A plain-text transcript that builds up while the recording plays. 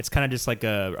it's kind of just like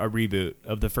a reboot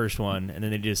of the first one, and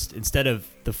then they just, instead of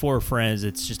the 4 friends,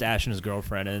 it's just Ash and his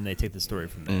girlfriend, and then they take the story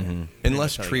from there. Mm-hmm. And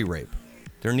less tree rape.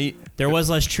 There was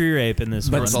less tree rape in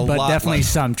this one. But definitely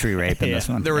some tree rape in this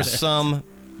one. There was some,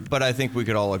 but I think we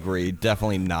could all agree,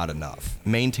 definitely not enough.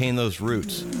 Maintain those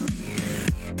roots.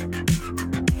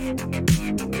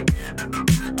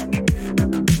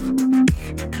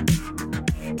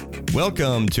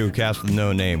 Welcome to A Cast with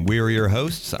No Name. We are your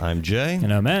hosts. I'm Jay.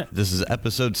 And I'm Matt. This is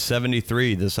episode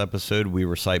 73. This episode, we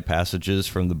recite passages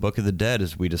from the Book of the Dead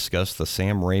as we discuss the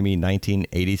Sam Raimi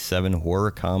 1987 horror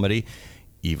comedy,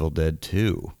 Evil Dead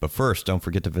 2. But first, don't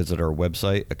forget to visit our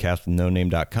website,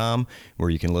 acastwithnoname.com, where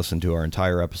you can listen to our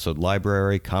entire episode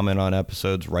library, comment on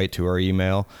episodes, write to our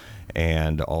email,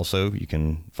 and also you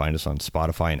can find us on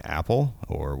Spotify and Apple,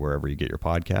 or wherever you get your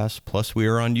podcasts. Plus, we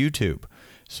are on YouTube,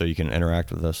 so you can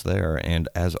interact with us there. And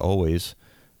as always,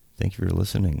 thank you for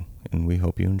listening, and we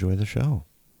hope you enjoy the show.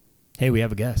 Hey, we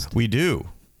have a guest. We do.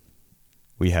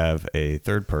 We have a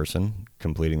third person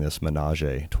completing this menage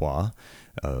a trois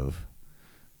of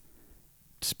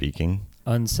speaking.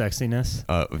 Unsexiness?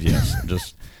 Yes.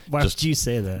 Just Why did you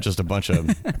say that? Just a bunch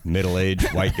of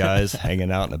middle-aged white guys hanging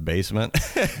out in a basement.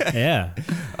 Yeah.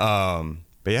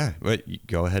 But yeah,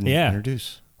 go ahead and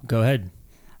introduce. Go ahead.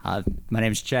 My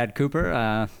name's Chad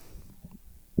Cooper.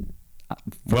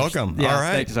 Welcome. Yeah, all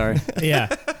right. Thanks, sorry. Yeah.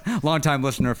 Long-time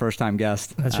listener, first-time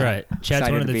guest. That's right.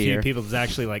 Chad's one of the few here. people that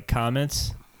actually like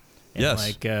comments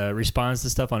and responds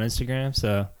to stuff on Instagram.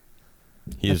 So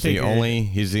he's the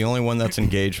only one that's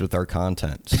engaged with our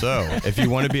content. So if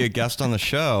you want to be a guest on the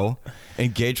show,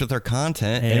 engage with our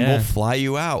content and we'll fly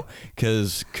you out,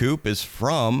 because Coop is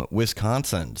from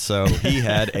Wisconsin. So he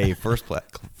had a first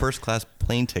class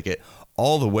plane ticket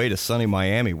all the way to sunny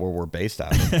Miami, where we're based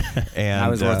out of. And I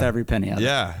was worth every penny of it.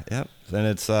 Yeah, yep. And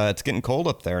it's getting cold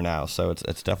up there now, so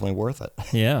it's definitely worth it.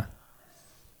 Yeah.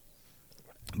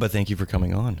 But thank you for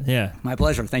coming on. Yeah. My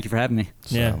pleasure. Thank you for having me.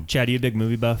 Yeah. Chad, are you a big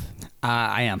movie buff?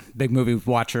 I am. Big movie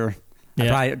watcher.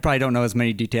 Yeah. I probably don't know as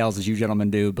many details as you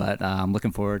gentlemen do, but I'm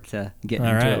looking forward to getting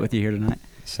into it with you here tonight.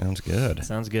 Sounds good.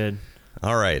 Sounds good.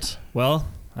 All right. Well,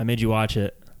 I made you watch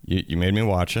it. You made me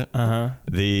watch it.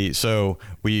 So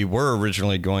we were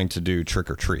originally going to do Trick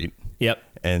or Treat. Yep.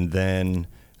 And then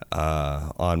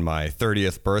on my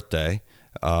 30th birthday,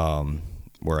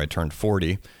 where I turned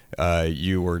 40,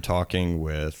 you were talking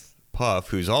with Puff,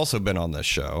 who's also been on this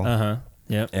show.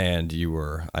 Yep. And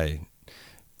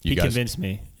he convinced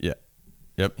me. Yeah.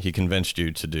 Yep. He convinced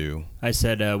you to do. I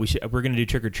said we're going to do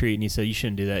Trick or Treat, and he said you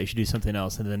shouldn't do that. You should do something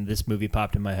else. And then this movie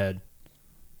popped in my head,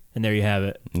 and there you have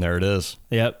it. And there it is.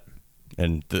 Yep.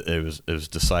 And it was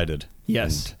decided.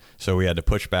 Yes. And so we had to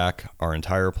push back our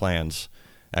entire plans.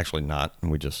 Actually, not. And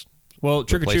we just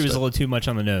Trick or Treat was a little too much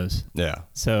on the nose. Yeah.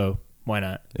 So why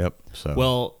not? Yep. So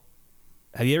well,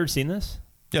 have you ever seen this?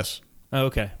 Yes. Oh,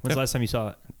 okay. When's the last time you saw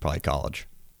it? Probably college.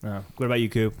 Oh. What about you,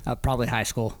 Coop? Probably high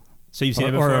school. So you've seen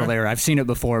it before? Or earlier. I've seen it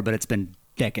before, but it's been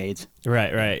decades.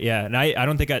 Right. Yeah. And I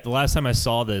don't think the last time I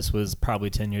saw this was probably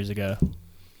 10 years ago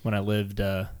when I lived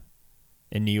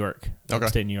in New York,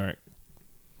 upstate New York,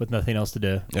 with nothing else to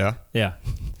do. Yeah? Yeah.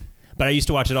 But I used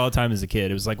to watch it all the time as a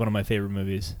kid. It was like one of my favorite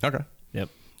movies. Okay. Yep.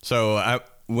 So I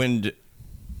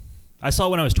saw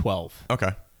it when I was 12.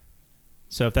 Okay.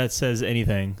 So if that says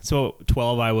anything. So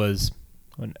 12, I was,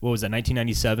 what was that,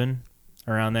 1997?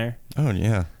 Around there. Oh,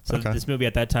 yeah. So this movie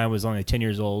at that time was only 10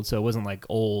 years old, so it wasn't like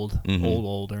old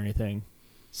or anything.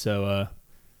 So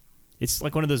it's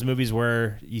like one of those movies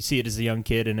where you see it as a young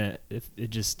kid and it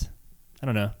just, I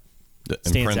don't know,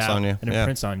 stands out on you. And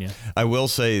imprints on you. I will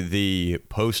say the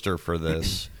poster for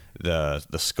this, the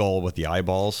skull with the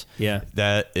eyeballs,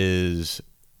 that is,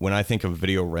 when I think of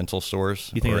video rental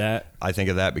stores. You think of that? I think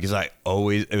of that because it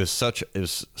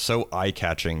was so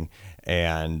eye-catching,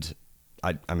 and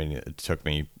I mean, it took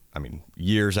me,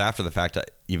 years after the fact to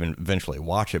even eventually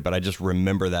watch it, but I just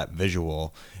remember that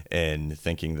visual and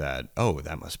thinking that, oh,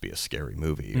 that must be a scary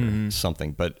movie or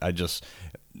something. But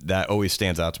that always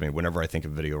stands out to me whenever I think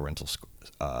of video rental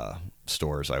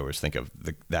stores. I always think of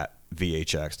that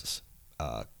VHX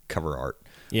cover art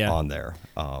on there.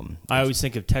 I always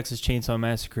think of Texas Chainsaw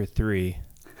Massacre 3.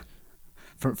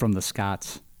 From the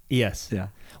Scots. Yes. Yeah.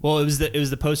 Well, it was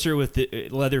the poster with the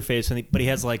Leatherface, but he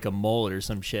has like a mullet or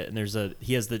some shit, and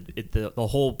he has the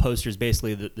whole poster is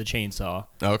basically the chainsaw.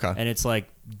 Okay. And it's like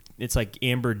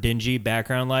amber dingy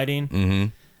background lighting. Mm-hmm.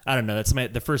 I don't know. That's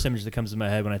the first image that comes to my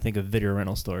head when I think of video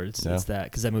rental stores. It's that,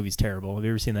 because that movie's terrible. Have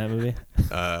you ever seen that movie?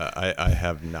 I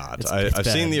have not. It's I've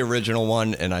seen the original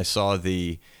one, and I saw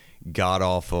the god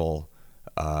awful.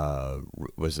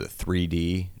 Was it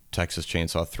 3D? Texas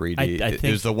Chainsaw 3D. I think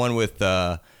it was the one with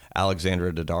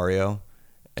Alexandra Daddario.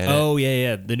 And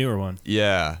yeah, the newer one.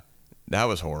 yeah, that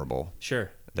was horrible.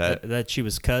 Sure. That she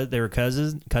was they were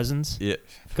cousins. Yeah,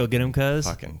 Go get him, cuz.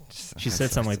 fucking. She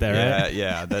said something like that, right?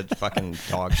 Yeah, that fucking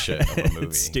dog shit of a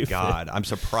movie. Stupid. God, I'm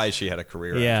surprised she had a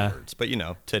career Yeah. afterwards. But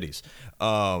titties.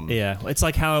 Yeah, it's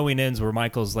like Halloween Ends, where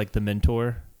Michael's like the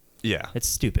mentor. Yeah. It's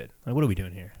stupid. Like, what are we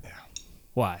doing here? Yeah.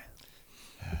 Why?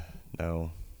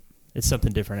 No. It's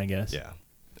something different, I guess. Yeah.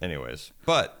 Anyways,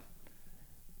 but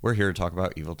we're here to talk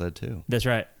about Evil Dead 2. That's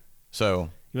right. So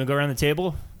You want to go around the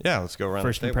table? yeah, let's go around.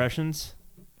 First the table. impressions.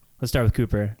 Let's start with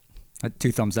Cooper.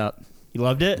 2 thumbs up. You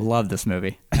loved it? Love this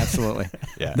movie. Absolutely.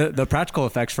 Yeah. The practical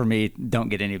effects for me don't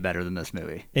get any better than this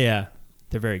movie. Yeah,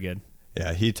 they're very good.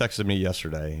 Yeah, he texted me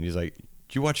yesterday, and he's like,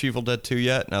 "Did you watch Evil Dead 2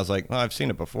 yet?" And I was like, "Well, I've seen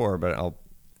it before, but I'll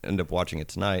end up watching it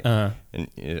tonight."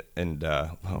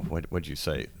 What'd you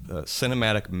say?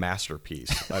 Cinematic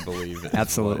masterpiece, I believe. is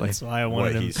Absolutely. That's why I what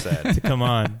wanted he him said. to come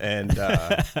on. And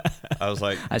I was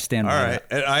like, I stand all by right.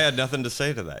 And I had nothing to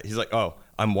say to that. He's like, "Oh,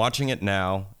 I'm watching it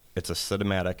now. It's a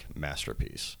cinematic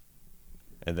masterpiece."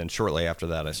 And then shortly after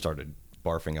that, I started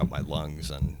barfing up my lungs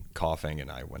and coughing,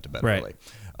 and I went to bed Right.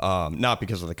 early. Not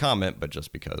because of the comment, but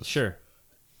just because Sure.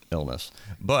 illness.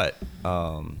 But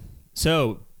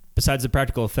So, besides the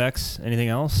practical effects, anything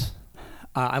else?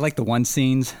 I like the one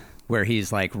scenes where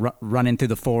he's like running through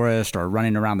the forest or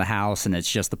running around the house, and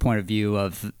it's just the point of view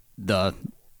of the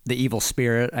evil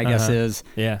spirit, I guess, is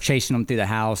Yeah. chasing him through the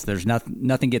house. There's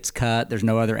nothing gets cut. There's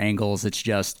no other angles. It's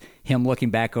just him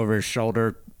looking back over his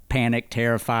shoulder, panicked,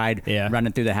 terrified, Yeah.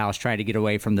 running through the house, trying to get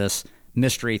away from this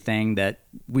mystery thing that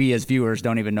we as viewers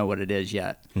don't even know what it is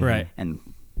yet. Right. And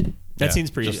That seems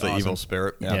pretty just awesome. the evil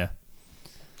spirit. Yeah.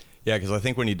 Yeah, because I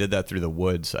think when he did that through the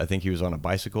woods, I think he was on a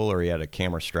bicycle or he had a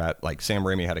camera strap. Like Sam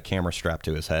Raimi had a camera strapped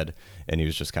to his head, and he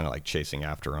was just kind of like chasing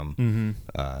after him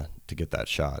to get that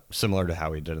shot. Similar to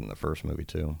how he did it in the first movie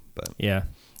too. But Yeah.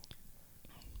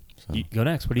 You go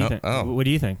next. What do you think? oh. What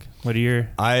do you think? What are your...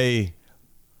 I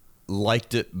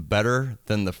liked it better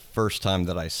than the first time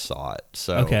that I saw it.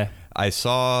 So Okay. I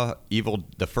saw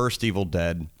the first Evil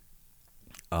Dead.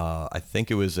 I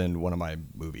think it was in one of my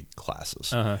movie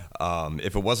classes.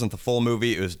 If it wasn't the full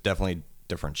movie, it was definitely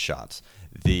different shots.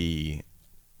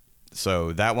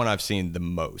 So that one I've seen the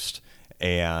most,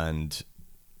 and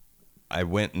I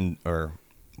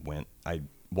I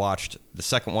watched the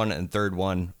second one and third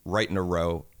one right in a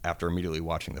row after immediately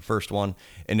watching the first one,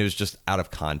 and it was just out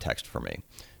of context for me,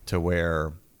 to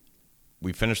where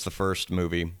we finished the first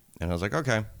movie, and I was like,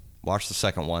 okay, watch the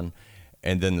second one.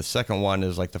 And then the second one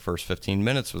is like the first 15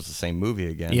 minutes was the same movie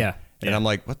again. Yeah. And I'm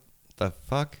like, what the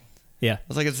fuck? Yeah. I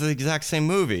was like, it's the exact same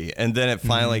movie. And then it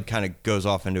finally kind of goes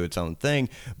off into its own thing.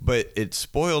 But it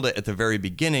spoiled it at the very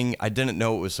beginning. I didn't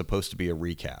know it was supposed to be a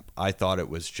recap. I thought it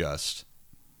was just,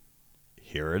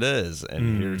 here it is.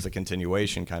 And here's the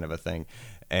continuation kind of a thing.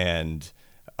 And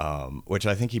which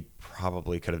I think he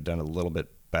probably could have done a little bit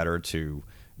better to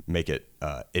make it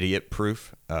idiot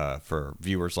proof for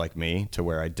viewers like me, to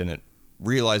where I didn't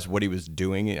realize what he was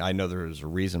doing. I know there was a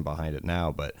reason behind it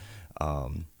now, but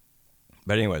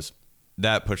anyways,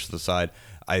 that pushed to the side.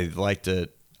 I liked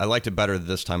it better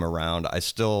this time around.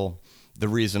 The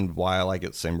reason why I like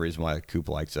it, same reason why Coop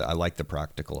likes it, I like the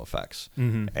practical effects.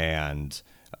 And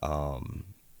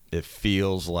it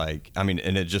feels like, and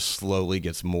it just slowly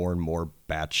gets more and more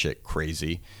batshit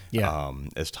crazy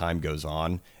as time goes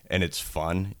on. And it's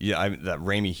fun. Yeah, that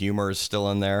Raimi humor is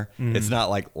still in there. It's not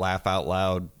like laugh out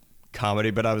loud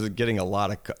comedy, but I was getting a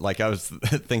lot of, like, I was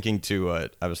thinking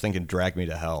Drag Me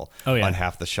to Hell on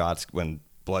half the shots when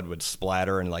blood would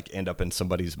splatter and like end up in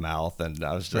somebody's mouth, and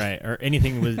I was just Right, or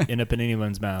anything would end up in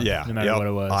anyone's mouth. yeah, No matter what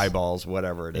it was. eyeballs,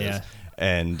 whatever it is. Yeah.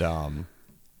 And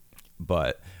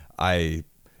but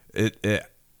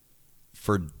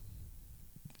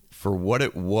for what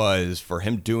it was, for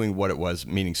him doing what it was,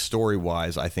 meaning story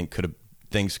wise, I think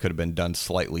things could have been done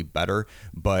slightly better.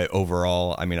 But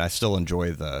overall, I still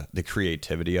enjoy the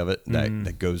creativity of it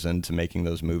that goes into making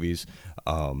those movies,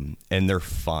 and they're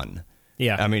fun.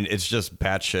 Yeah. It's just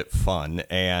batshit fun,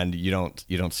 and you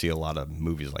don't see a lot of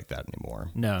movies like that anymore.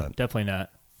 No, definitely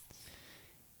not.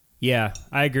 Yeah,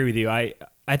 I agree with you.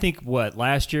 I think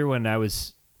last year when we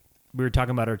were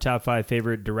talking about our top 5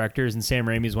 favorite directors, and Sam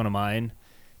Raimi is one of mine.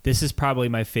 This is probably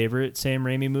my favorite Sam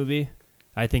Raimi movie.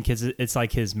 I think it's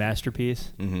like his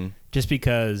masterpiece. Just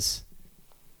because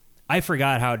I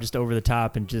forgot how just over the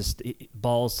top and just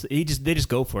balls. They just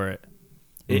go for it.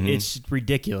 It's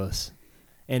ridiculous,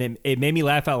 and it made me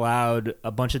laugh out loud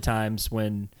a bunch of times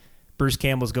when Bruce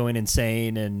Campbell's going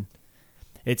insane, and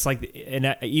it's like,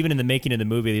 and even in the making of the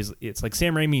movie, it's like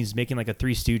Sam Raimi's making like a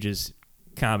Three Stooges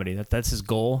comedy. That's his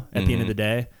goal at the end of the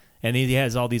day. and he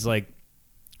has all these like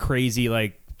crazy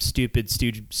like stupid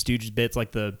stooge bits,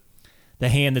 like the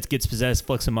hand that gets possessed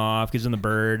flicks him off, gives him the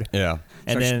bird. Yeah.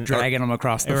 And starts then dragging him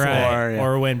across the floor. Yeah.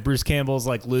 Or when Bruce Campbell's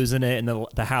like losing it and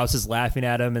the house is laughing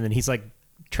at him, and then he's like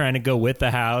trying to go with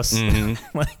the house.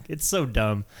 Like, it's so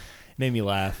dumb. It made me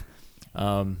laugh.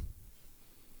 And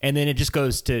then it just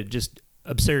goes to just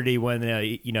absurdity when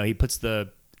he puts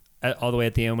all the way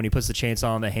at the end when he puts the chainsaw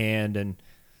on the hand, and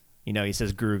he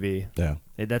says groovy. Yeah.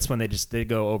 That's when they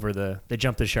go over they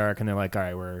jump the shark, and they're like, all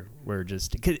right, we're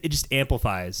just, it just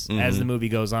amplifies as the movie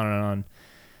goes on and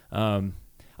on.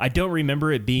 I don't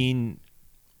remember it being,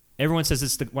 everyone says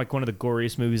it's like one of the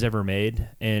goriest movies ever made,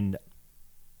 and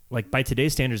like by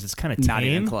today's standards it's kind of tame. Not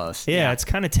even close. Yeah, it's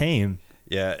kind of tame.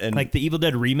 Yeah, and like the Evil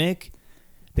Dead remake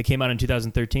that came out in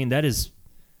 2013, that is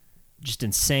just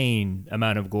insane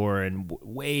amount of gore, and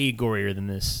way gorier than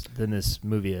this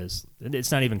movie is.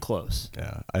 It's not even close.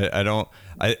 Yeah,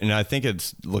 I think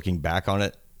it's, looking back on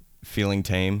it, feeling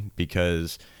tame,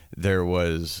 because there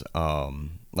was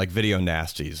like video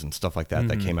nasties and stuff like that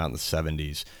that came out in the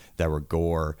 70s that were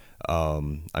gore.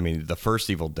 I mean, the first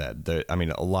Evil Dead,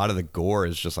 a lot of the gore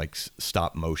is just like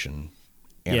stop motion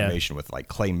animation with like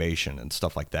claymation and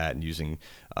stuff like that, and using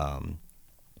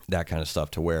that kind of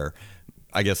stuff to where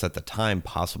I guess at the time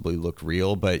possibly looked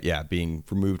real, but yeah, being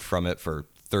removed from it for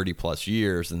 30 plus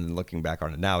years and then looking back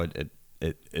on it now,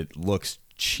 it looks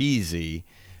cheesy,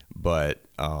 but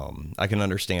I can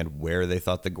understand where they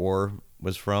thought the gore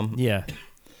was from. Yeah.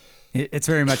 It's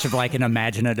very much of like an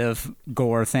imaginative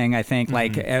gore thing, I think.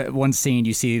 Like at one scene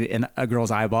you see a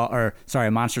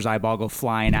monster's eyeball go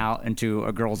flying out into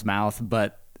a girl's mouth,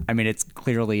 but I mean, it's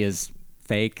clearly is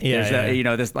fake. Yeah,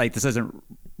 this isn't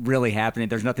really happening.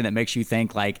 There's nothing that makes you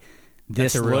think like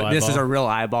this is a real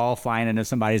eyeball flying into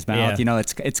somebody's mouth. Yeah.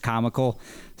 It's comical.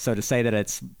 So to say that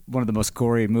it's one of the most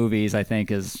gory movies, I think,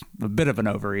 is a bit of an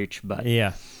overreach. But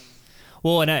yeah.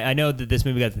 Well, and I know that this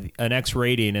movie got an X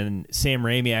rating, and Sam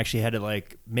Raimi actually had to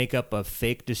like make up a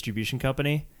fake distribution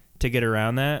company to get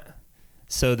around that,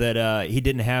 so that he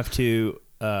didn't have to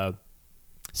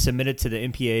submit it to the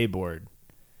MPAA board.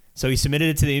 So he submitted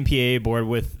it to the MPAA board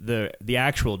with the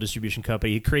actual distribution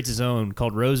company. He creates his own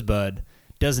called Rosebud,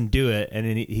 doesn't do it, and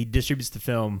then he distributes the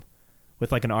film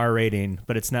with like an R rating,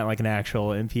 but it's not like an actual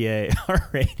MPAA R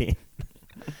rating.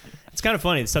 It's kind of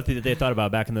funny, the stuff that they thought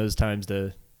about back in those times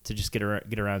to just get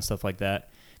around stuff like that.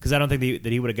 Because I don't think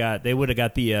they would have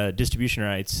got the distribution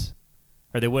rights,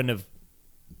 or they wouldn't have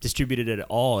distributed it at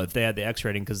all if they had the X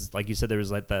rating. Because like you said, there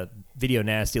was like the video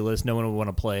nasty list. No one would want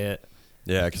to play it.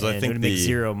 Yeah, because I think it would make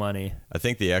zero money. I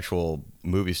think the actual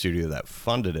movie studio that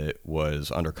funded it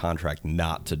was under contract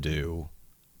not to do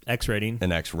X rating.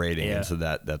 An X rating, Yeah. and so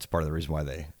that's part of the reason why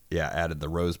they added the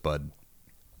Rosebud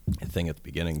thing at the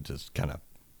beginning to kind of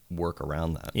work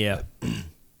around that. Yeah.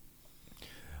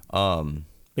 But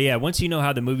yeah, once you know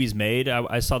how the movie's made,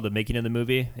 I saw the making of the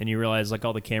movie, and you realize like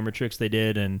all the camera tricks they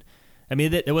did, and I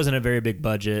mean it wasn't a very big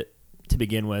budget to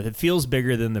begin with. It feels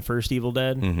bigger than the first Evil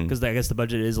Dead because I guess the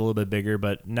budget is a little bit bigger,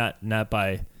 but not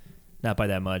by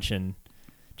that much. And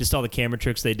just all the camera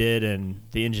tricks they did and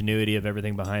the ingenuity of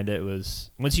everything behind it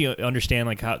was, once you understand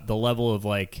like how the level of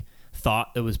like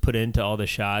thought that was put into all the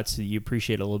shots, you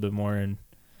appreciate it a little bit more, and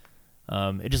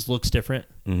it just looks different.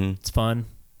 It's fun.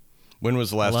 When was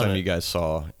the last time you guys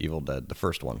saw Evil Dead, the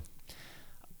first one?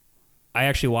 I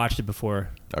actually watched it before.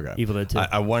 Okay. Evil Dead 2.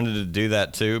 I wanted to do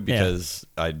that too because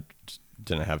I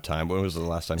didn't have time. When was the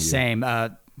last time you? Same.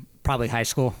 Probably high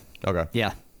school. Okay.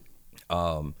 Yeah.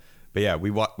 But yeah, we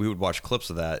would watch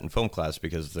clips of that in film class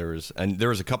because there was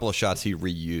a couple of shots he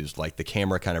reused, like the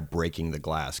camera kind of breaking the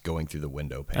glass going through the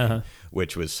window pane,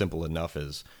 which was simple enough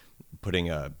as putting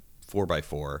a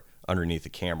 4x4 underneath the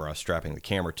camera, strapping the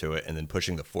camera to it, and then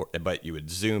pushing but you would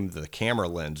zoom the camera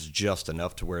lens just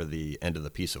enough to where the end of the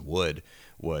piece of wood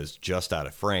was just out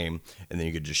of frame, and then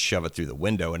you could just shove it through the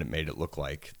window, and it made it look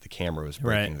like the camera was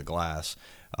breaking the glass.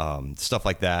 Stuff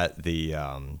like that.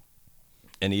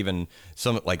 And even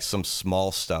some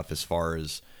small stuff as far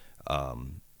as,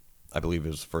 I believe it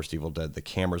was the first Evil Dead, the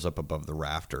camera's up above the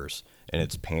rafters, and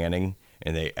it's panning,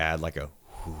 and they add like a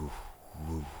whoo,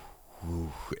 whoo,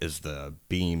 whoo, as the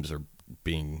beams are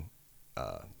being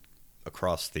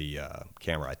across the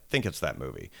camera. I think it's that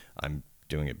movie. I'm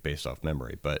doing it based off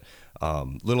memory, but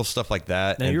little stuff like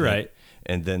that. No, you're right.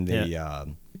 And then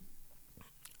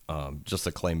just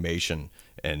the claymation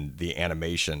and the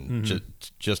animation,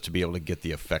 just to be able to get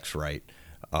the effects right.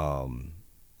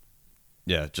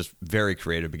 Just very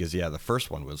creative because the first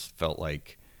one felt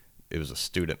like it was a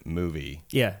student movie.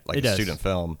 Yeah, like a student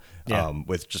film,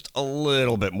 with just a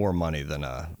little bit more money than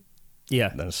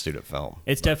than a student film.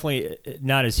 It's definitely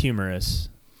not as humorous.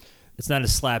 It's not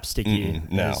as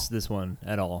slapsticky no. as this one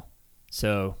at all.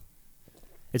 So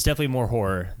it's definitely more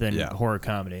horror than horror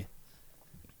comedy,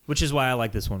 which is why I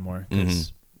like this one more.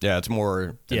 Yeah, it's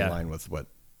more in line with what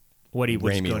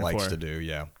Raimi likes to do.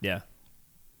 Yeah. Yeah.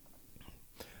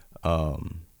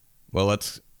 Well,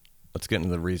 let's get into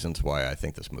the reasons why I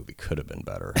think this movie could have been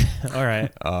better. All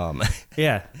right.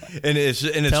 Yeah. And it's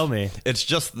tell me. It's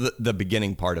just the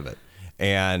beginning part of it,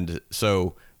 and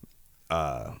so,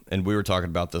 and we were talking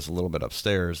about this a little bit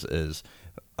upstairs. Is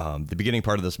the beginning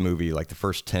part of this movie, like the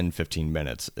first 10, 15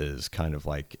 minutes, is kind of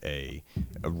like a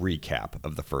recap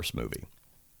of the first movie.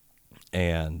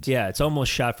 And yeah, it's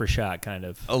almost shot for shot, kind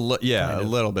of. A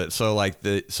little bit. So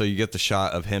so you get the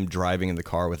shot of him driving in the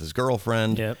car with his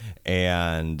girlfriend,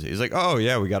 and he's like, "Oh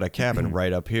yeah, we got a cabin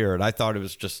right up here." And I thought it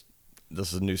was just,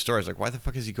 this is a new story. I was like, "Why the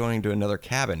fuck is he going to another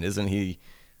cabin? Wasn't he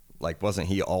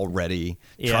already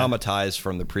traumatized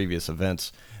from the previous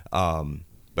events?"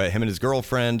 But him and his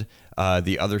girlfriend,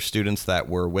 the other students that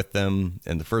were with them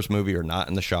in the first movie are not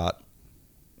in the shot,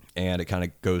 and it kind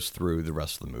of goes through the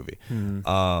rest of the movie.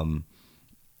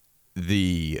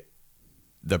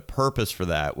 The purpose for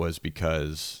that was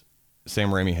because Sam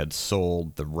Raimi had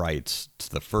sold the rights to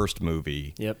the first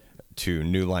movie to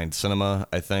New Line Cinema,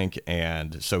 I think,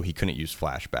 and so he couldn't use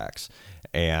flashbacks.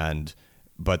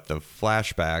 But the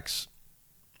flashbacks,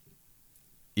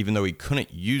 even though he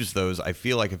couldn't use those, I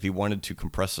feel like if he wanted to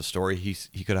compress the story,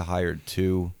 he could have hired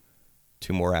two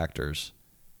more actors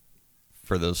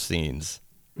for those scenes.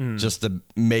 Just to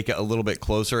make it a little bit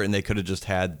closer, and they could have just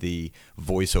had the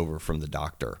voiceover from the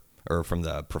doctor or from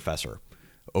the professor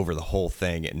over the whole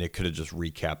thing, and it could have just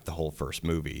recapped the whole first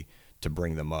movie to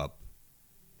bring them up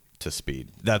to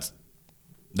speed. That's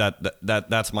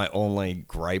my only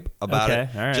gripe about it.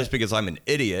 All right. Just because I'm an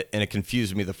idiot, and it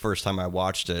confused me the first time I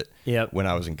watched it when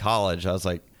I was in college. I was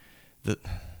like,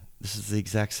 this is the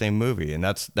exact same movie, and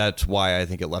that's why I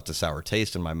think it left a sour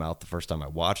taste in my mouth the first time I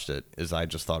watched it. Is I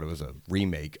just thought it was a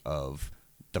remake of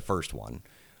the first one.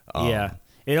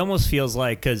 It almost feels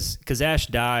like because Ash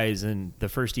dies in the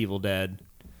first Evil Dead,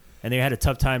 and they had a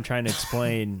tough time trying to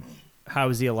explain how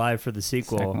is he alive for the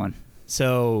sequel. Second one.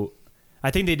 So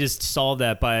I think they just solved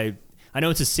that by, I know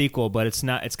it's a sequel, but it's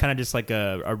not. It's kind of just like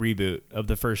a reboot of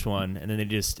the first one, and then they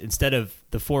just, instead of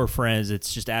the four friends,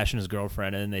 it's just Ash and his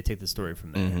girlfriend, and then they take the story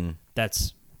from there.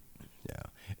 That's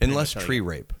and less tree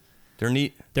rape. They're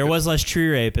neat. There was less tree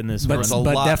rape in this one,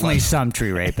 but definitely some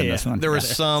tree rape in this one. There was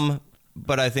some,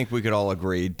 but I think we could all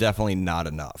agree, definitely not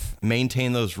enough.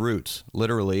 Maintain those roots,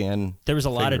 literally and there was a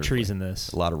lot of trees in this.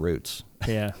 A lot of roots.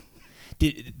 Yeah.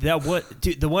 The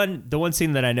one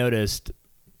scene that I noticed,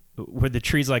 where the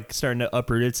tree's like starting to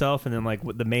uproot itself, and then like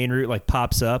the main root like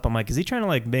pops up. I'm like, is he trying to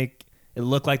like make it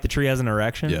look like the tree has an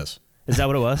erection? Yes. Is that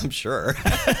what it was? I'm sure.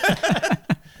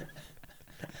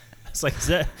 It's like,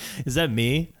 is that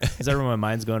me? Is that where my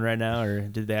mind's going right now, or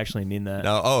did they actually mean that?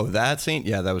 No. Oh, that scene?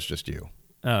 Yeah, that was just you.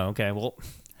 Oh, okay. Well,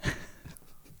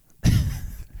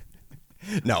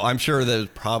 no, I'm sure there's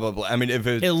probably. I mean, if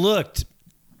it looked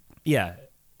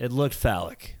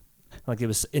phallic, like it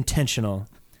was intentional.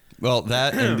 Well,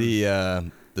 that and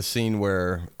the scene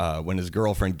where when his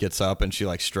girlfriend gets up and she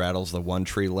like straddles the one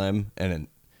tree limb, and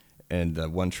the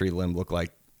one tree limb looked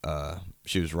like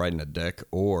she was riding a dick,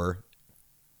 or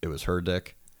it was her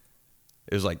dick.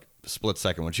 It was like a split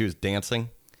second when she was dancing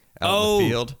out in the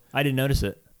field. I didn't notice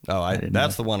it. Oh,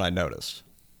 that's the one I noticed.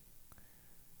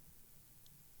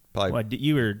 Probably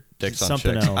you were dicks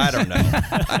something on chicks. else. I don't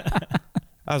know.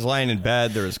 I was lying in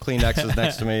bed. There was Kleenexes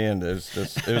next to me, and it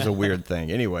was a weird thing.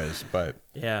 Anyways, but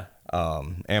yeah,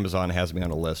 Amazon has me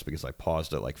on a list because I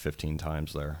paused it like 15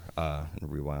 times there and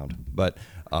rewound. But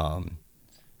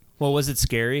well, was it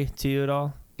scary to you at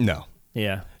all? No.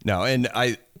 Yeah. No, and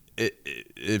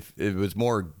it was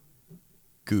more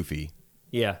goofy.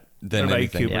 Yeah. Than what about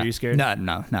anything. You, Coop? Yeah. Were you scared? No,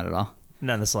 not at all.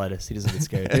 Not in the slightest. He doesn't get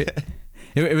scared.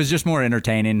 It was just more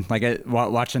entertaining, like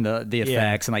watching the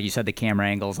effects and, like you said, the camera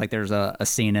angles. Like there's a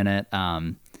scene in it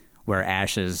where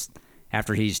Ash is,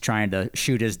 after he's trying to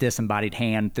shoot his disembodied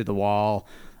hand through the wall,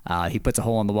 he puts a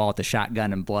hole in the wall with the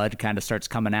shotgun, and blood kind of starts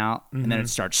coming out, and then it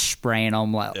starts spraying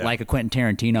him like a Quentin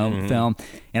Tarantino film.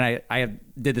 And I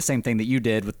did the same thing that you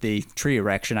did with the tree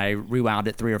erection. I rewound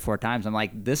it 3 or 4 times. I'm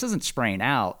like, this isn't spraying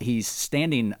out. He's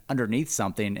standing underneath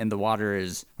something, and the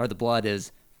blood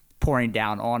is pouring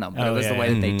down on him. But it was the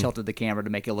way that they tilted the camera to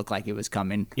make it look like it was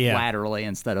coming laterally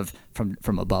instead of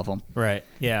from above him. Right.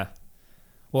 Yeah.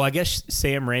 Well, I guess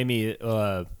Sam Raimi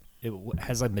it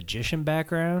has like magician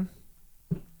background.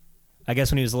 I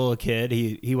guess when he was a little kid,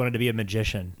 he wanted to be a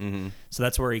magician. Mm-hmm. So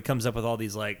that's where he comes up with all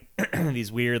these like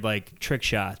these weird like trick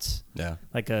shots. Yeah.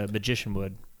 Like a magician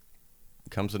would.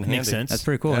 Comes in handy. Makes sense. That's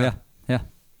pretty cool. Yeah. But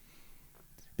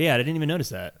yeah, I didn't even notice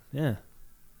that. Yeah.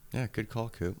 Yeah, good call,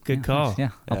 Coop. Good call. Yeah.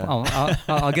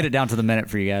 I'll get it down to the minute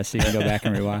for you guys so you can go back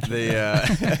and rewatch.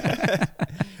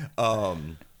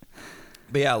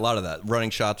 But yeah, a lot of that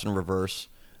running shots in reverse.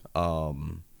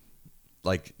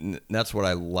 That's what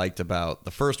I liked about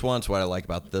the first one. So what I like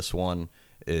about this one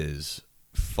is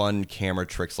fun camera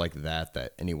tricks like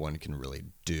that anyone can really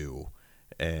do,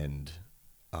 and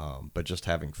but just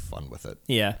having fun with it.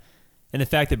 Yeah, and the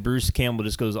fact that Bruce Campbell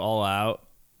just goes all out,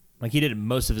 like he did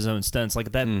most of his own stunts,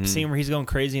 like that scene where he's going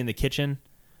crazy in the kitchen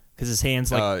because his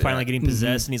hands like finally getting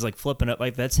possessed and he's like flipping up,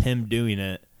 like that's him doing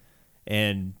it,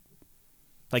 and.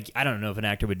 Like, I don't know if an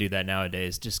actor would do that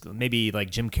nowadays. Just maybe like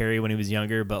Jim Carrey when he was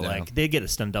younger, but like they'd get a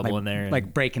stunt double in there. And,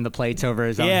 like breaking the plates over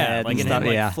his own head. Like, and stuff.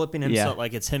 Him, flipping himself.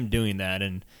 Like it's him doing that,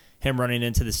 and him running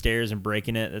into the stairs and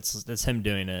breaking it. That's him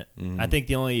doing it. I think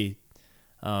the only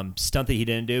stunt that he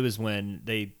didn't do is when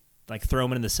they like throw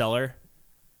him in the cellar.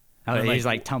 Oh, and, he's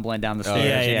like tumbling down the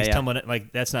stairs. He's tumbling it.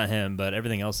 Like that's not him, but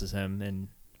everything else is him. And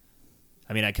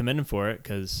I mean, I commend him for it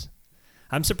because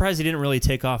I'm surprised he didn't really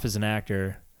take off as an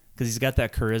actor because he's got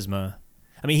that charisma.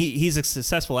 I mean, he's a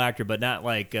successful actor, but not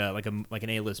like an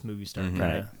A-list movie star.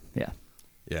 Right. Yeah.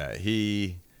 Yeah,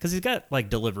 because he's got like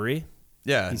delivery.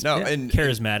 Yeah, He's and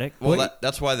charismatic.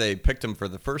 That's why they picked him for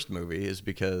the first movie, is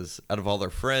because out of all their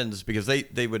friends, because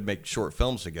they would make short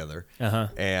films together,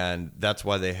 and that's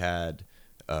why they had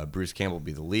Bruce Campbell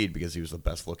be the lead, because he was the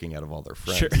best looking out of all their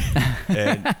friends. Sure.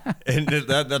 and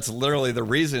that's literally the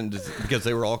reason, because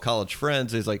they were all college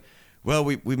friends. He's like, well,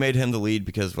 we made him the lead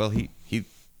because he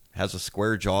has a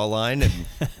square jawline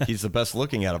and he's the best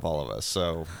looking out of all of us.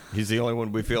 So he's the only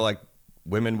one we feel like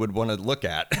women would want to look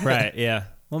at. Right. Yeah.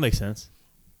 Well, makes sense.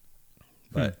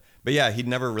 But yeah, he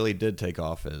never really did take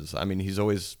off he's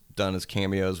always done his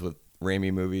cameos with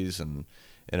Raimi movies and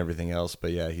everything else.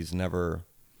 But yeah, he's never.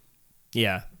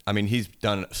 Yeah. I mean, he's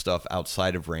done stuff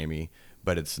outside of Raimi,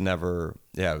 but it's never.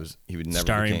 Yeah, he would never.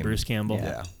 Starring Bruce Campbell.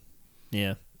 Yeah.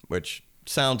 Yeah. Which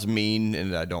sounds mean,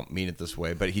 and I don't mean it this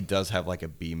way, but he does have like a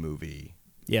B movie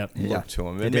look to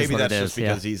him, and maybe that's just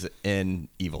because he's in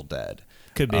Evil Dead.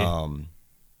 Could be.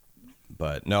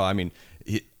 But no, I mean,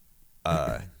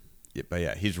 but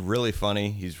yeah, he's really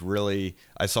funny.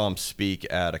 I saw him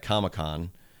speak at a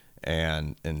Comic-Con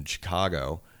and in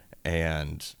Chicago,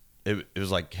 and it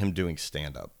was like him doing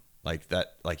stand-up. Like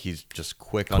that, like he's just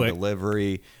quick on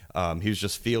delivery. He was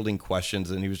just fielding questions,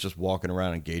 and he was just walking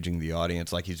around engaging the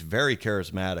audience. Like he's very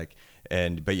charismatic,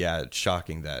 but yeah, it's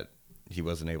shocking that he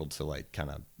wasn't able to like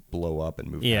kind of blow up and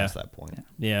move past that point.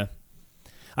 Yeah,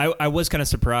 I was kind of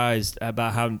surprised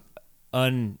about how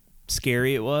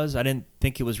unscary it was. I didn't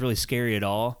think it was really scary at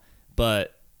all.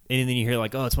 But anything you hear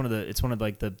like, oh, it's one of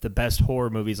like the best horror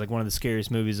movies, like one of the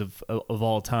scariest movies of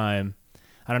all time.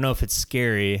 I don't know if it's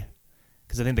scary,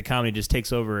 because I think the comedy just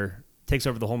takes over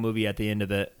the whole movie at the end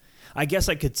of it. I guess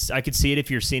I could see it if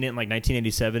you're seeing it in like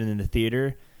 1987 in the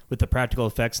theater with the practical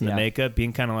effects and the makeup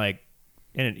being kind of like,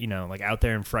 like out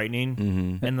there and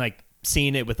frightening, and like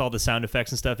seeing it with all the sound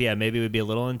effects and stuff. Yeah, maybe it would be a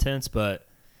little intense, but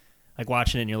like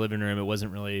watching it in your living room,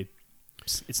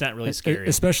 it's not really scary.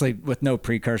 Especially with no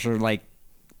precursor. Like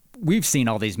we've seen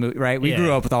all these movies, right? We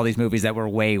grew up with all these movies that were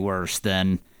way worse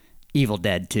than Evil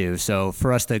Dead 2. So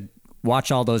for us to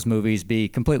watch all those movies, be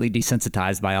completely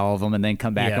desensitized by all of them, and then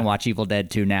come back and watch Evil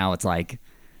Dead 2 now, it's like,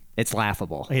 it's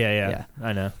laughable. Yeah.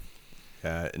 I know.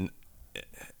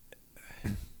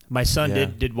 My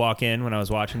son did walk in when I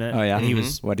was watching it. Oh, yeah? And he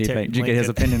was what do you think? Did you get his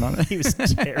opinion on it? He was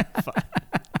terrified.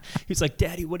 He was like,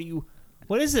 Daddy, what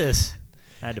is this?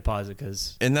 I had to pause it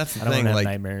because and that's the I don't thing, want to have like,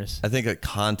 nightmares. I think that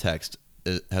context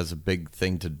has a big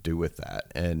thing to do with that.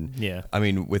 And yeah, I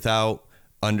mean, without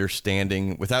your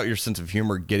sense of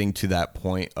humor getting to that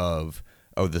point of,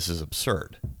 oh, this is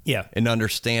absurd. Yeah. And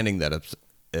understanding that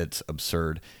it's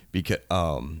absurd, because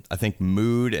I think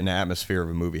mood and atmosphere of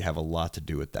a movie have a lot to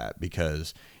do with that,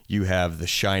 because you have The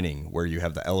Shining, where you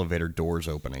have the elevator doors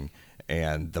opening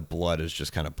and the blood is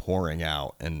just kind of pouring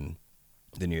out, and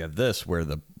then you have this where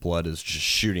the blood is just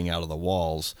shooting out of the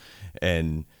walls,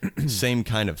 and same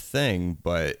kind of thing,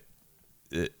 but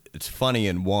it's funny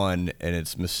in one and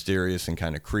it's mysterious and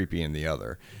kind of creepy in the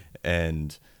other.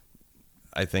 And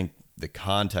I think the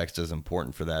context is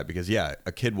important for that, because a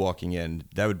kid walking in,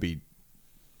 that would be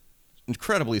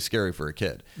incredibly scary for a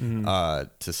kid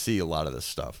to see a lot of this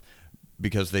stuff,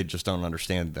 because they just don't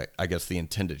understand that, I guess, the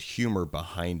intended humor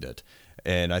behind it.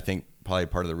 And I think probably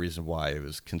part of the reason why it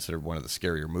was considered one of the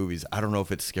scarier movies, I don't know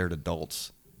if it scared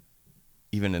adults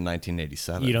even in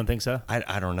 1987. You don't think so?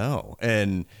 I don't know.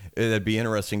 And it'd be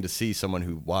interesting to see someone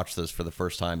who watched this for the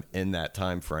first time in that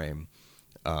time frame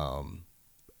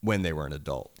when they were an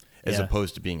adult, as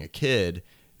opposed to being a kid,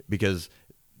 because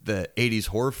the 80s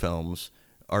horror films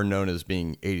are known as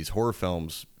being 80s horror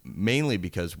films mainly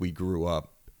because we grew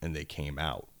up and they came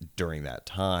out during that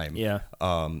time. Yeah.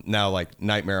 Now, like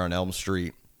Nightmare on Elm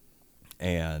Street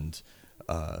and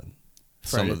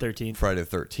Friday the 13th. Friday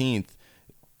the 13th,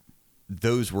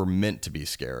 those were meant to be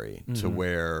scary, to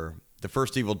where the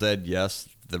first Evil Dead, yes,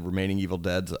 the remaining Evil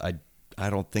Deads, I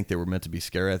don't think they were meant to be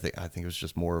scary. I think it was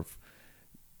just more of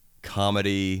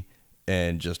comedy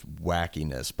and just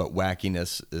wackiness. But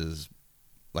wackiness is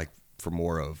like for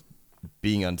more of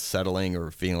being unsettling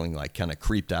or feeling like kind of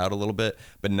creeped out a little bit,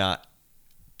 but not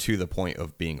to the point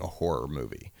of being a horror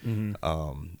movie.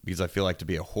 Because I feel like to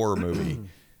be a horror movie,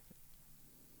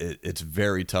 it's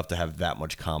very tough to have that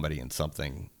much comedy in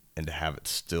something and to have it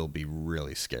still be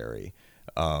really scary.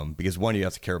 Because one, you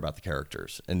have to care about the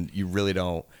characters, and you really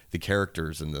don't. The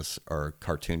characters in this are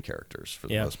cartoon characters for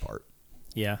the most part.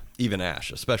 Yeah. Even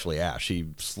Ash, especially Ash, he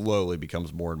slowly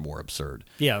becomes more and more absurd.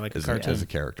 Yeah, like as, a cartoon. as a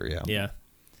character. Yeah. Yeah.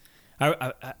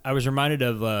 I was reminded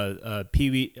of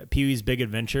Pee-wee's Big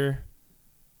Adventure,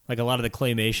 like a lot of the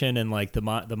claymation and like the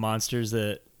monsters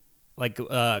that, like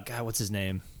God, what's his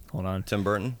name? Hold on. Tim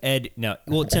Burton? Ed. No,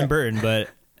 well, Tim Burton, but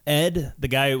Ed, the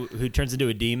guy who turns into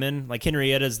a demon, like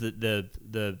Henrietta's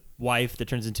the wife that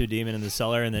turns into a demon in the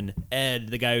cellar, and then Ed,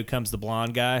 the guy who comes, the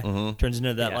blonde guy, turns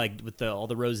into that like with all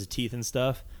the rows of teeth and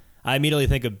stuff. I immediately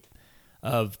think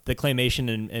of the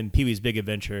claymation and Pee-wee's Big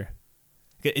Adventure.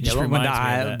 It just reminds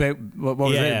me of that. What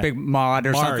was it? Big Maud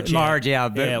or Marge, something? Marge,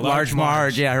 large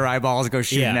Marge. Yeah, her eyeballs go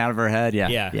shooting out of her head.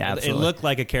 Yeah, It looked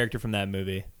like a character from that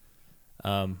movie.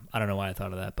 I don't know why I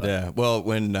thought of that, but yeah. Well,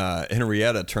 when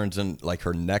Henrietta turns in, like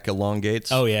her neck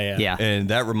elongates. Oh yeah. And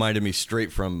that reminded me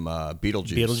straight from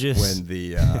Beetlejuice.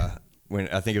 When when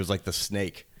I think it was like the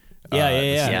snake.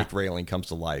 The snake railing comes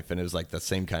to life, and it was like the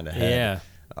same kind of head. Yeah.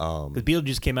 Because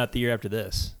Beetlejuice came out the year after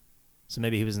this, so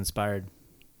maybe he was inspired.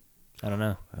 I don't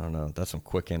know. That's some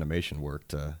quick animation work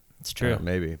to. It's true.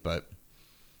 Maybe, but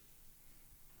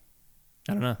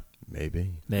I don't know.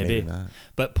 Maybe not.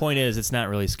 But point is, it's not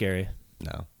really scary.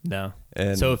 No.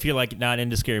 And so if you're like not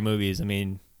into scary movies, I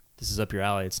mean, this is up your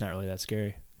alley. It's not really that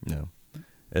scary. No,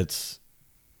 it's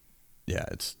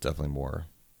definitely more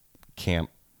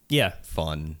camp. Yeah,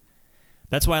 fun.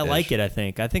 That's why I like it. I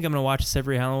think I'm gonna watch this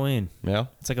every Halloween. Yeah,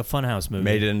 it's like a funhouse movie.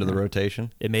 Made it into the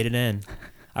rotation. It made it in.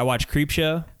 I watched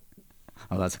Creepshow.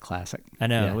 Oh, that's a classic. I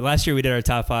know. Yeah. Last year we did our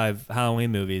top 5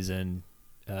 Halloween movies, and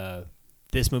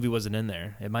this movie wasn't in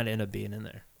there. It might end up being in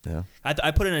there. Yeah,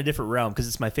 I put it in a different realm because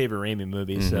it's my favorite Raimi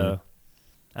movie. So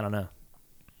I don't know.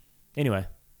 Anyway,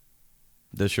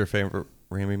 this your favorite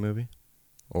Raimi movie?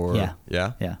 Or yeah.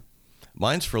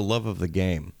 Mine's For Love of the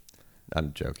Game.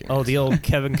 I'm joking. Oh, the old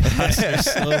Kevin Costner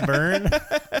slow burn.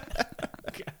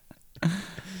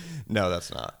 No,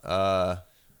 that's not. I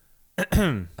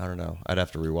don't know. I'd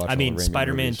have to rewatch. I mean,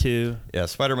 Spider-Man 2. Yeah,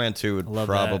 Spider-Man 2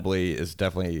 is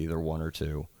definitely either 1 or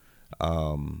 2.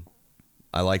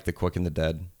 I like The Quick and the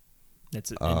Dead.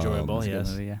 It's enjoyable, yes.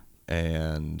 Movie, yeah.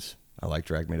 And I like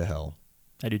Drag Me to Hell.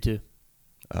 I do too.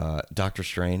 Doctor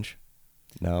Strange.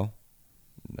 No.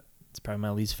 It's probably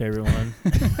my least favorite one.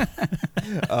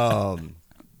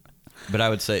 But I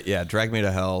would say, Drag Me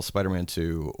to Hell, Spider-Man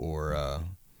 2, or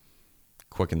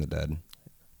Quick and the Dead.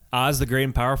 Oz the Great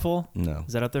and Powerful? No.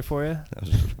 Is that up there for you? That was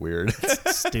just weird.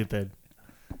 Stupid.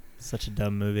 Such a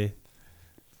dumb movie.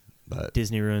 But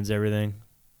Disney ruins everything.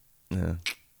 Yeah.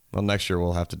 Well, next year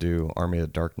we'll have to do Army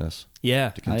of Darkness.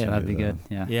 Yeah. That'd be good.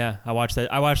 Yeah. Yeah, I watched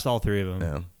that. I watched all 3 of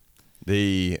them.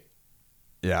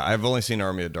 Yeah. I've only seen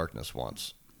Army of Darkness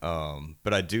once.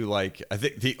 But I do like, I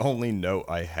think the only note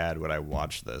I had when I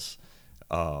watched this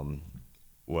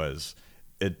was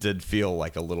it did feel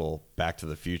like a little Back to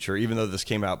the Future. Even though this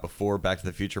came out before Back to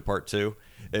the Future Part 2,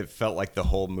 it felt like the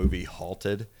whole movie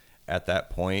halted at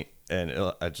that point. And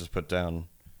I just put down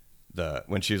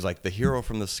when she was like the hero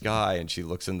from the sky, and she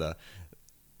looks in the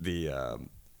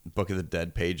Book of the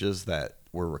Dead pages that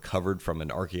were recovered from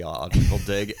an archaeological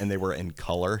dig, and they were in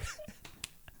color.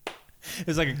 It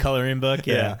was like a coloring book,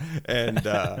 yeah. And it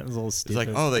was a little stupid. It's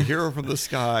like, oh, the hero from the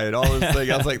sky and all this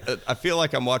thing. I was like, I feel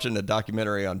like I'm watching a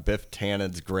documentary on Biff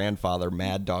Tannen's grandfather,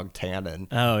 Mad Dog Tannen,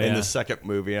 in the second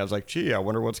movie. And I was like, gee, I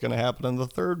wonder what's going to happen in the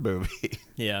third movie.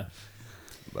 Yeah.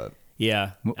 But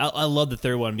yeah, I love the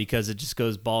third one because it just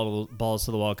goes balls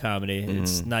to the wall comedy.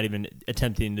 It's not even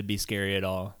attempting to be scary at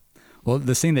all. Well,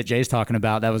 the scene that Jay's talking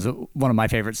about, that was one of my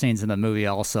favorite scenes in the movie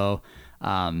also,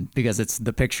 because it's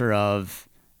the picture of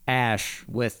Ash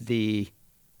with the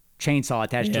chainsaw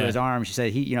attached to Yeah. his arm. She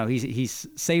said he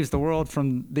saves the world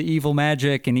from the evil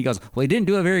magic, and he goes, well, he didn't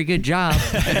do a very good job.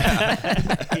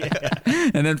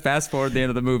 And then fast forward the end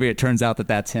of the movie, it turns out that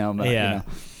that's him. Yeah,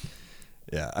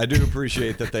 I do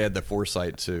appreciate that they had the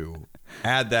foresight to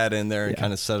add that in there and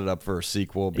kind of set it up for a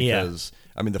sequel because,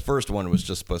 I mean, the first one was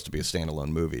just supposed to be a standalone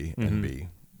movie and be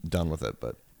done with it.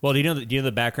 But Well, do you know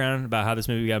the background about how this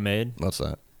movie got made? what's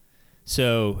that?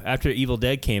 So after Evil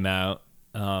Dead came out,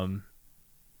 it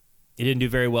didn't do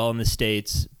very well in the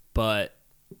States, but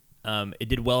it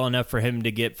did well enough for him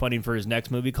to get funding for his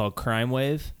next movie called Crime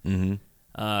Wave. Mm-hmm.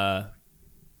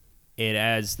 And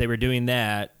as they were doing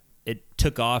that, it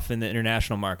took off in the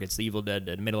international markets. The Evil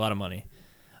Dead made a lot of money.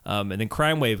 And then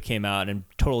Crime Wave came out and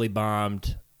totally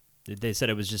bombed. They said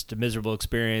it was just a miserable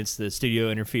experience. The studio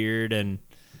interfered, and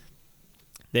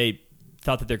they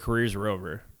thought that their careers were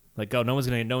over. Like, oh, no one's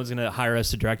gonna hire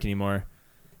us to direct anymore.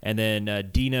 And then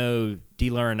Dino De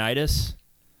Laurentiis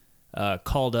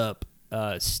called up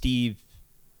Scott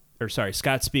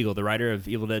Spiegel, the writer of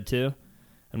Evil Dead 2,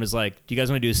 and was like, "Do you guys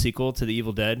want to do a sequel to The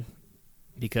Evil Dead?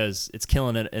 Because it's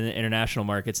killing it in the international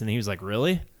markets." And he was like,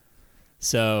 "Really?"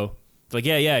 So, like,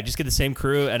 yeah, just get the same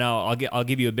crew, and I'll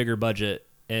give you a bigger budget,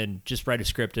 and just write a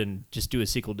script and just do a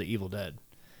sequel to Evil Dead.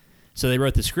 So they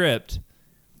wrote the script,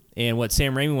 and what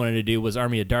Sam Raimi wanted to do was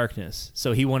Army of Darkness.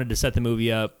 So he wanted to set the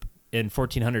movie up in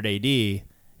 1400 AD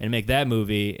and make that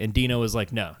movie, and Dino was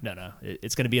like, no,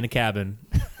 it's going to be in a cabin,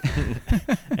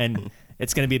 and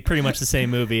it's going to be pretty much the same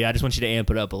movie. I just want you to amp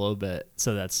it up a little bit.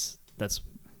 So that's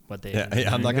what they.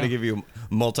 Yeah, I'm not going to give you a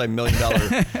multi-million-dollar,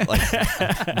 like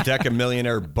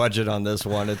deca-millionaire budget on this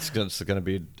one. It's going to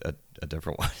be a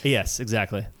different one. Yes,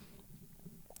 exactly.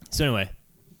 So anyway,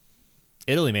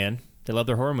 Italy, man, they love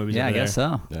their horror movies. Yeah, over I guess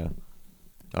there. so. Yeah.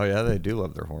 Oh yeah, they do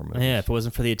love their horror movies. Yeah, if it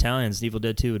wasn't for the Italians, Evil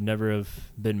Dead 2 would never have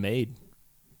been made.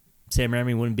 Sam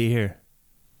Raimi wouldn't be here.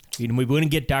 We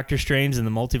wouldn't get Doctor Strange in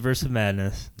the Multiverse of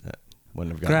Madness.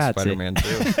 Wouldn't have gotten Spider-Man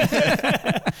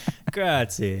 2.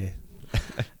 Grazie.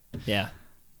 Yeah.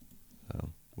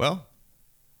 Well.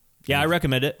 Yeah, I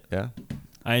recommend it. Yeah.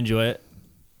 I enjoy it.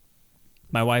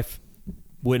 My wife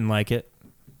wouldn't like it.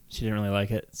 She didn't really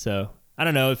like it. So, I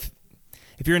don't know if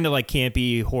you're into like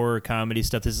campy horror comedy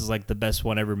stuff, this is like the best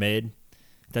one ever made.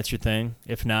 If that's your thing.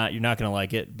 If not, you're not going to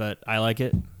like it, but I like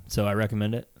it, so I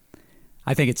recommend it.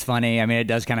 I think it's funny. I mean, it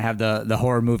does kind of have the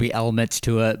horror movie elements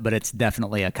to it, but it's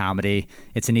definitely a comedy.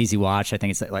 It's an easy watch. I think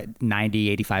it's like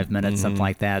 90, 85 minutes, something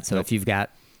like that. So if you've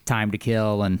got time to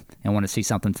kill and want to see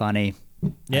something funny,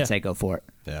 I'd say go for it.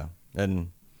 Yeah. And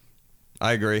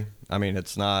I agree. I mean,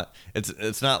 it's not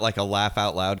like a laugh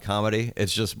out loud comedy.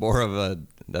 It's just more of a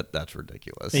that's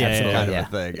ridiculous. Yeah, kind of a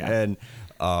thing. Yeah.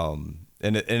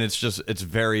 And it's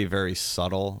very, very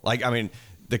subtle. Like, I mean,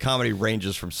 the comedy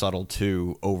ranges from subtle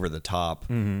to over the top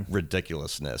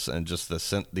ridiculousness, and just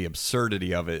the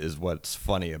absurdity of it is what's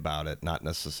funny about it, not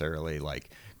necessarily like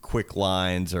quick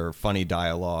lines or funny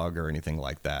dialogue or anything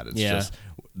like that. It's just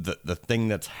the thing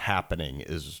that's happening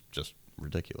is just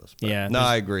ridiculous. But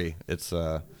I agree. It's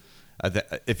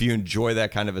if you enjoy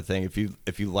that kind of a thing,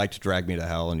 if you liked Drag Me to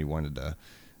Hell and you wanted to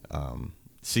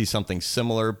see something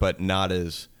similar but not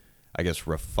as, I guess,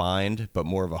 refined, but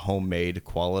more of a homemade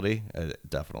quality,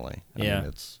 definitely. I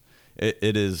mean,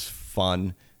 it is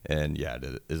fun, and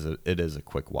it is a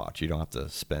quick watch. You don't have to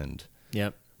spend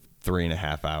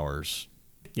 3.5 hours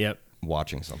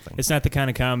watching something. It's not the kind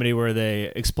of comedy where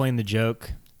they explain the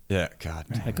joke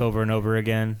like over and over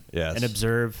again and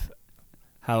observe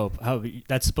how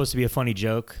that's supposed to be a funny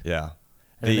joke. Yeah.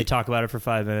 And then they talk about it for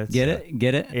 5 minutes. Get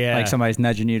it? Yeah. Like somebody's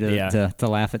nudging you to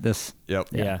laugh at this. Yep.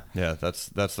 Yeah. Yeah, that's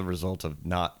the result of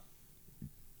not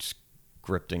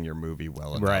scripting your movie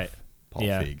well enough. Right. Paul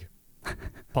Feig.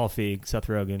 Paul Feig, Seth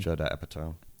Rogen. Judd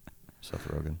Apatow. Seth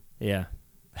Rogen. Yeah.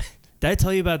 Did I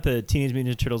tell you about the Teenage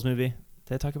Mutant Ninja Turtles movie?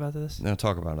 Did I talk about this? No,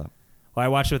 talk about it. Well, I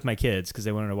watched it with my kids because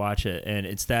they wanted to watch it, and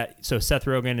it's that. So Seth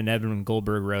Rogen and Evan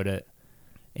Goldberg wrote it,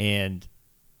 and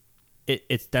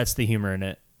that's the humor in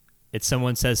it. It's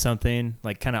someone says something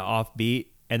like kind of offbeat,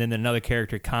 and then another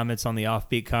character comments on the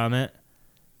offbeat comment,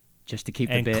 just to keep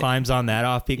and the bit. climbs on that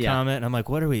offbeat comment. And I'm like,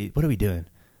 what are we doing?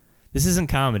 This isn't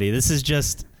comedy. This is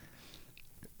just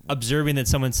observing that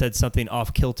someone said something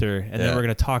off kilter, and then we're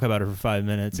going to talk about it for 5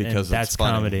 minutes because and that's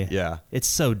funny. Comedy. Yeah, it's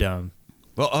so dumb.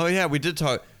 Well, we did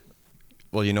talk.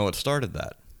 Well, you know what started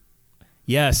that?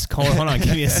 Yes, hold on,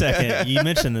 give me a second. You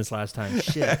mentioned this last time.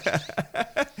 Shit.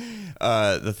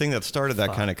 The thing that started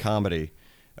that kind of comedy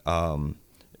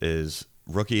is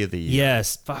Rookie of the Year.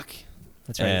 Yes, fuck.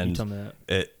 That's right. And you told me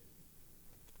that.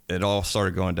 It all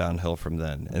started going downhill from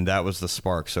then, and that was the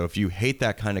spark. So if you hate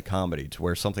that kind of comedy, to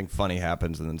where something funny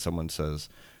happens and then someone says,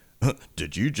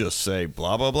 did you just say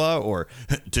blah, blah, blah? Or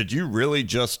did you really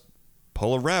just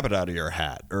pull a rabbit out of your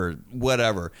hat? Or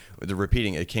whatever. The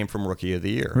repeating, it came from Rookie of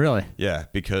the Year. Really? Yeah,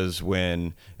 because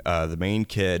when the main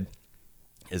kid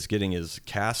is getting his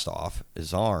cast off,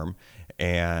 his arm,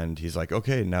 and he's like,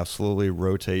 okay, now slowly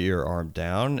rotate your arm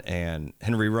down. And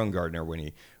Henry Rumgardner, when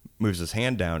he moves his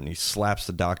hand down and he slaps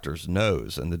the doctor's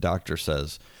nose, and the doctor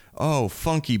says, oh,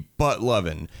 funky butt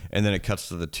lovin'. And then it cuts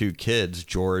to the two kids,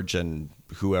 George and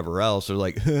whoever else. They're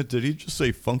like, did he just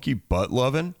say funky butt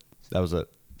lovin'? That was it.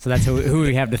 So that's who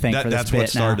we have to thank for this That's bit what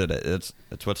started now. it.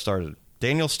 It's what started it.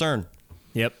 Daniel Stern.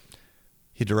 Yep.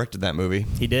 He directed that movie.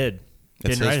 He did.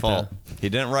 It's Didn't write his it, fault. though. He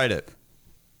didn't write it,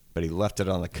 but he left it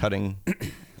on the cutting.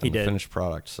 He did. Finished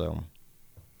product, so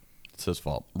it's his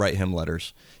fault. Write him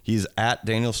letters. He's at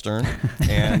Daniel Stern,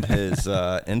 and his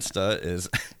Insta is.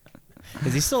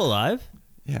 Is he still alive?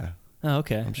 Yeah, Oh,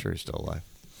 okay. I'm sure he's still alive.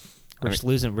 We're just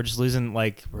losing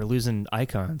we're losing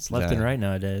icons left Yeah. and right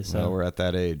nowadays. So Well, we're at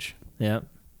that age. yeah.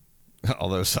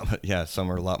 Although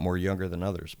some are a lot more younger than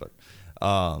others, but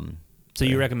So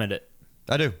you recommend it?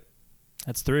 I do.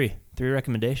 That's three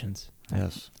recommendations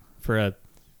Yes. for a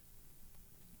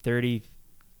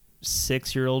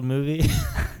 36-year-old movie.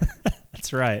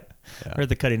 That's right. Yeah. We're at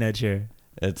the cutting edge here.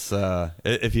 It's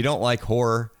if you don't like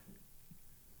horror,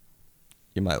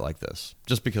 you might like this,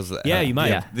 just because of the, Yeah, you might.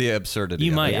 the, the absurdity.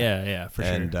 You of might, it. yeah, for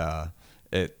sure.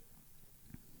 And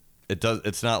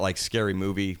it's not like Scary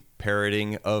Movie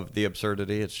parroting of the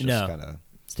absurdity. It's just No. kind of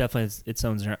It's definitely its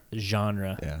own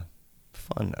genre.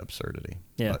 fun absurdity.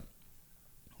 Yeah.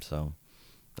 So,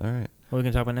 all right. What are we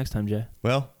gonna talk about next time, Jay?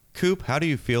 Well, Coop, how do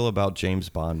you feel about James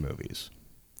Bond movies?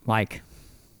 Like,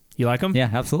 You like them? yeah,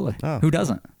 absolutely. Oh. Who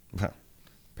doesn't?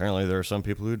 Apparently, there are some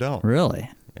people who don't. Really?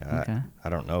 Yeah, Okay. I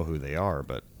don't know who they are,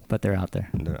 but But they're out there.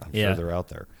 I'm Yeah. sure they're out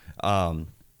there.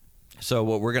 So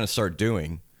what we're going to start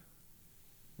doing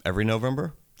every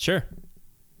November? Sure.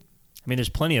 I mean, there's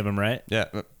plenty of them, right? Yeah.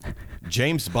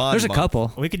 James Bond. There's a month.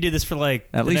 couple. We could do this for like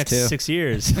At the least next 2. 6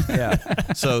 years. Yeah.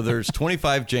 So there's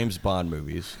 25 James Bond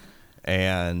movies.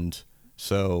 And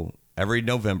so every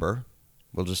November,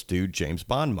 we'll just do James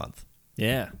Bond month.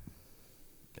 Yeah.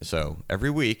 So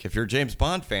every week, if you're a James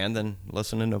Bond fan, then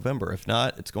listen in November. If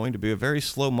not, it's going to be a very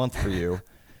slow month for you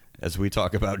as we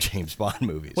talk about James Bond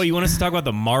movies. Well, you want us to talk about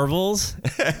the Marvels?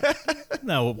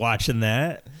 No, watching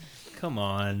that. Come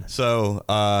on. So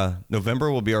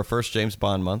November will be our first James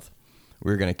Bond month.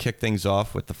 We're going to kick things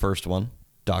off with the first one,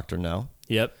 Dr. No.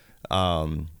 Yep.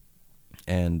 And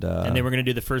And then we're gonna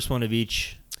do the first one of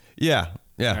each. yeah,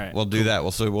 All right, we'll do that.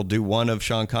 We'll do one of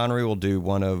Sean Connery. We'll do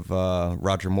one of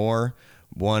Roger Moore.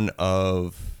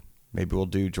 Maybe we'll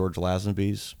do George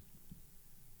Lazenby's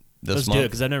this Let's month. do it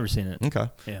because I've never seen it. Okay.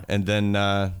 Yeah. And then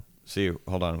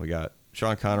hold on. We got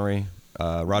Sean Connery,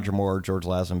 Roger Moore, George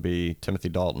Lazenby, Timothy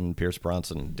Dalton, Pierce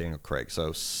Brosnan, Daniel Craig.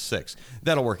 So 6.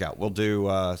 That'll work out. We'll do.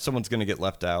 Someone's going to get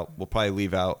left out. We'll probably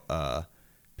leave out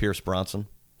Pierce Brosnan.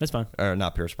 That's fine. Or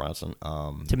not Pierce Brosnan.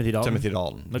 Timothy Dalton? Timothy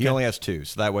Dalton. Okay. He only has 2,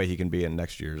 so that way he can be in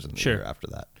next year's and the Sure. year after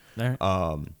that.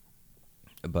 All right.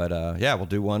 But we'll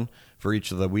do one for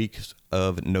each of the weeks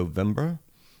of November,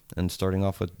 and starting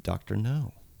off with Dr.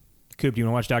 No. Coop, do you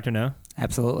want to watch Dr. No?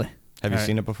 Absolutely. Have you All right.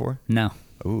 seen it before? No.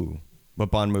 Ooh.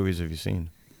 What Bond movies have you seen?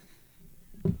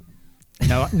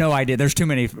 No idea. There's too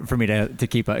many for me to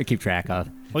keep track of.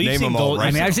 Well, you've Name seen them all Gold. right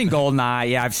I mean, now. I've seen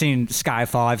GoldenEye. Yeah, I've seen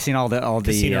Skyfall. I've seen all the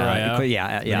Casino Royale.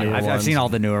 yeah. The newer I've seen ones. all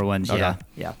the newer ones. Okay.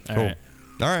 Yeah. All Cool. right.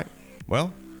 All right.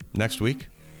 Well, next week,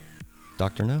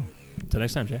 Dr. No. Until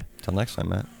next time, Jay. Till next time,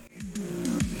 Matt.